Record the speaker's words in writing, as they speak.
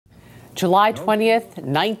July 20th,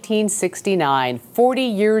 1969, 40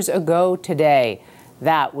 years ago today.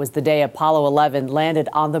 That was the day Apollo 11 landed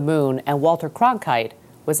on the moon, and Walter Cronkite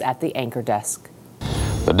was at the anchor desk.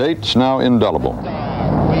 The date's now indelible. We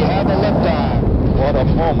have a liftoff. What a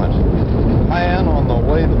moment. Man on the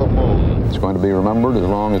way to the moon. It's going to be remembered as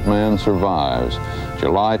long as man survives.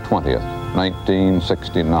 July 20th,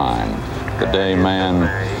 1969, the day man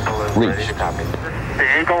reached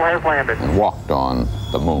The Eagle has landed. and walked on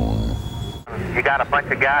the moon. You got a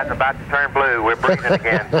bunch of guys about to turn blue. We're breathing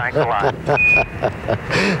again. Thanks a lot.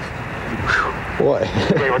 Boy.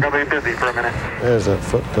 Okay, we're going to be busy for a minute. There's a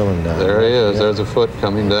foot going down. There he is. There's a foot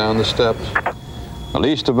coming down the steps. The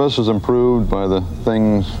least of us is improved by the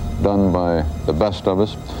things done by the best of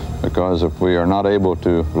us, because if we are not able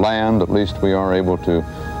to land, at least we are able to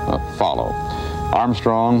follow.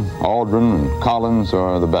 Armstrong, Aldrin, and Collins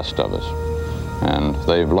are the best of us, and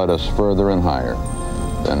they've led us further and higher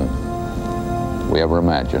than we ever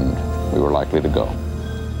imagined we were likely to go.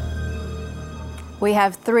 We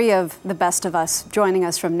have three of the best of us joining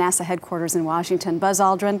us from NASA headquarters in Washington. Buzz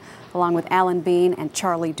Aldrin, along with Alan Bean and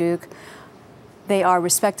Charlie Duke. They are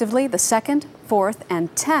respectively the 2nd, 4th,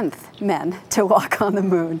 and 10th men to walk on the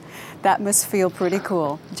moon. That must feel pretty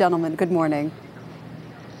cool. Gentlemen, good morning.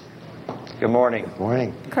 Good morning. Good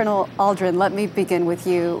morning. Colonel Aldrin, let me begin with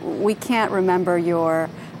you. We can't remember your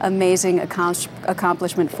amazing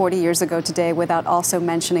accomplishment 40 years ago today without also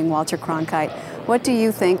mentioning Walter Cronkite. What do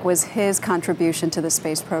you think was his contribution to the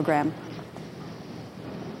space program?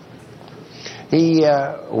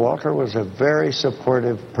 Walter was a very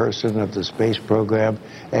supportive person of the space program,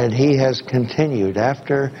 and he has continued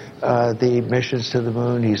after the missions to the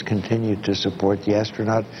moon. He's continued to support the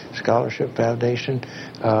Astronaut Scholarship Foundation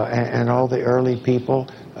and all the early people.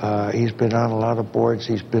 He's been on a lot of boards.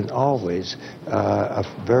 He's been always a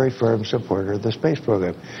very firm supporter of the space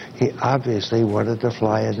program. He obviously wanted to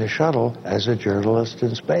fly in the shuttle as a journalist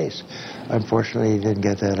in space. Unfortunately, he didn't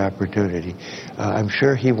get that opportunity. I'm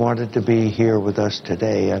sure he wanted to be here with us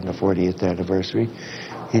today on the 40th anniversary.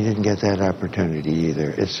 He didn't get that opportunity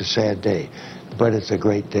either. It's a sad day, but it's a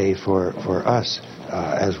great day for us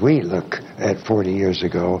as we look at 40 years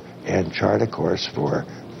ago and chart a course for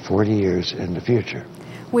 40 years in the future.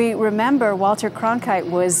 We remember Walter Cronkite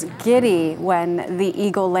was giddy when the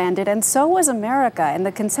Eagle landed, and so was America. And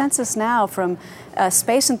the consensus now from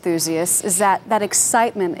space enthusiasts is that that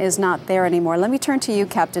excitement is not there anymore. Let me turn to you,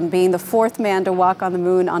 Captain Bean, the 4th man to walk on the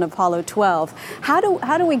moon on Apollo 12.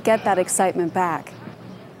 How do we get that excitement back?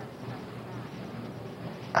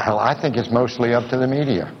 Well, I think it's mostly up to the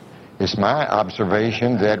media. It's my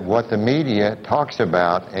observation that what the media talks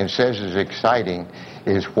about and says is exciting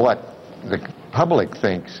is what the public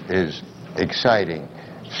thinks is exciting.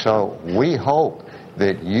 So we hope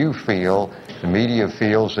that you feel, the media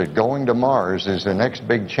feels, that going to Mars is the next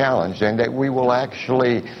big challenge and that we will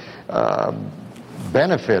actually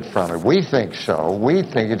benefit from it. We think so. We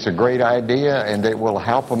think it's a great idea and that will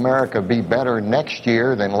help America be better next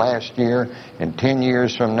year than last year and 10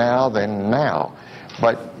 years from now than now.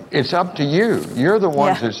 But it's up to you. You're the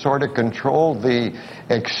ones that sort of control the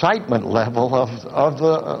excitement level of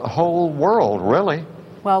the whole world, really.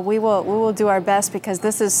 Well, we will do our best, because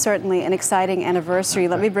this is certainly an exciting anniversary.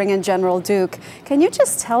 Let me bring in General Duke. Can you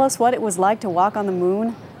just tell us what it was like to walk on the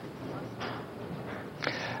moon?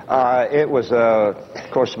 It was, of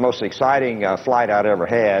course, the most exciting flight I'd ever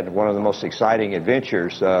had, one of the most exciting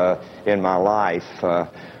adventures in my life.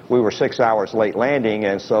 We were 6 hours late landing,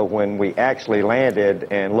 and so when we actually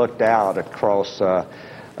landed and looked out across,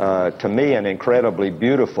 to me, an incredibly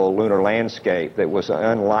beautiful lunar landscape that was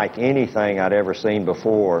unlike anything I'd ever seen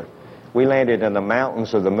before. We landed in the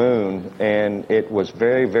mountains of the moon, and it was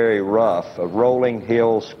very, very rough, rolling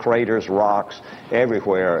hills, craters, rocks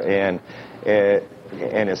everywhere. And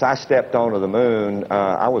as I stepped onto the moon,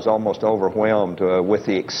 I was almost overwhelmed with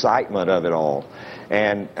the excitement of it all.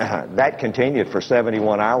 And that continued for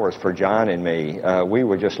 71 hours for John and me. We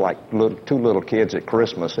were just like two little kids at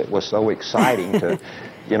Christmas. It was so exciting to,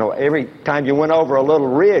 you know, every time you went over a little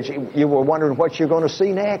ridge, you were wondering what you're going to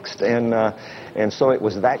see next. And so it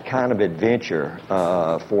was that kind of adventure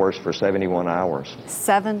for us for 71 hours.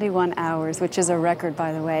 71 hours, which is a record,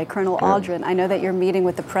 by the way. Colonel Aldrin, I know that you're meeting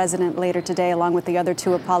with the President later today, along with the other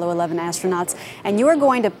 2 Apollo 11 astronauts, and you are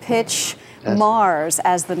going to pitch Mars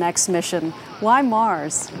as the next mission. Why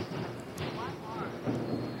Mars?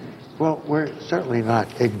 Well, we're certainly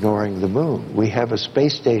not ignoring the moon. We have a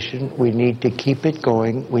space station. We need to keep it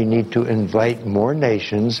going. We need to invite more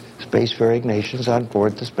nations, spacefaring nations, on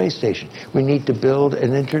board the space station. We need to build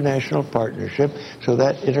an international partnership so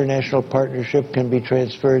that international partnership can be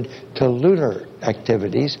transferred to lunar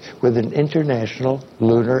activities with an International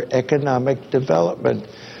Lunar Economic Development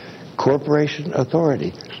Corporation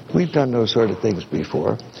Authority. We've done those sort of things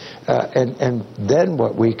before. And then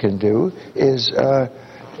what we can do is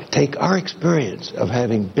take our experience of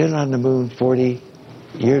having been on the moon 40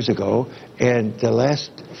 years ago and the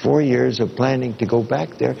last 4 years of planning to go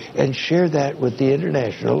back there and share that with the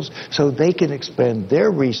internationals so they can expend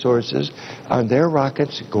their resources on their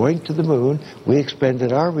rockets going to the moon. We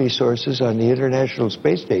expended our resources on the International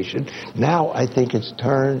Space Station. Now I think it's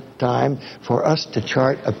time for us to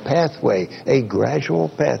chart a pathway, a gradual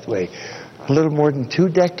pathway. A little more than 2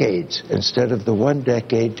 decades instead of the 1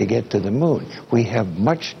 decade to get to the moon. We have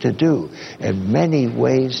much to do and many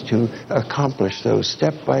ways to accomplish those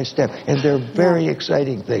step by step. And they're very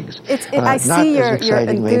exciting things. I see your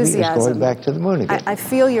enthusiasm. Maybe as going back to the moon again. I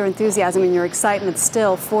feel your enthusiasm and your excitement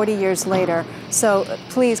still 40 years later. So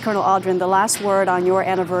please, Colonel Aldrin, the last word on your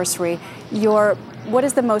anniversary. What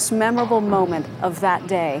is the most memorable moment of that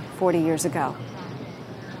day 40 years ago?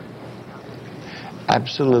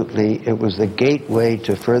 Absolutely. It was the gateway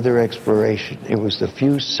to further exploration. It was the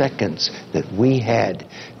few seconds that we had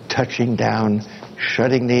touching down,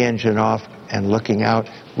 shutting the engine off, and looking out.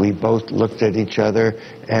 We both looked at each other,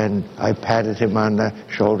 and I patted him on the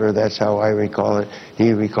shoulder. That's how I recall it.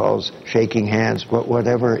 He recalls shaking hands. But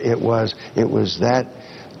whatever it was that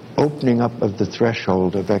opening up of the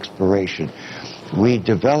threshold of exploration. We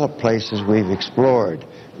develop places we've explored.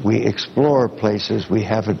 We explore places we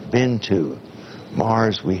haven't been to.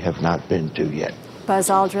 Mars we have not been to yet. Buzz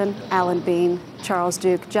Aldrin, Alan Bean, Charles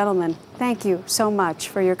Duke, gentlemen, thank you so much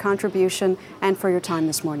for your contribution and for your time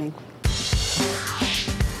this morning.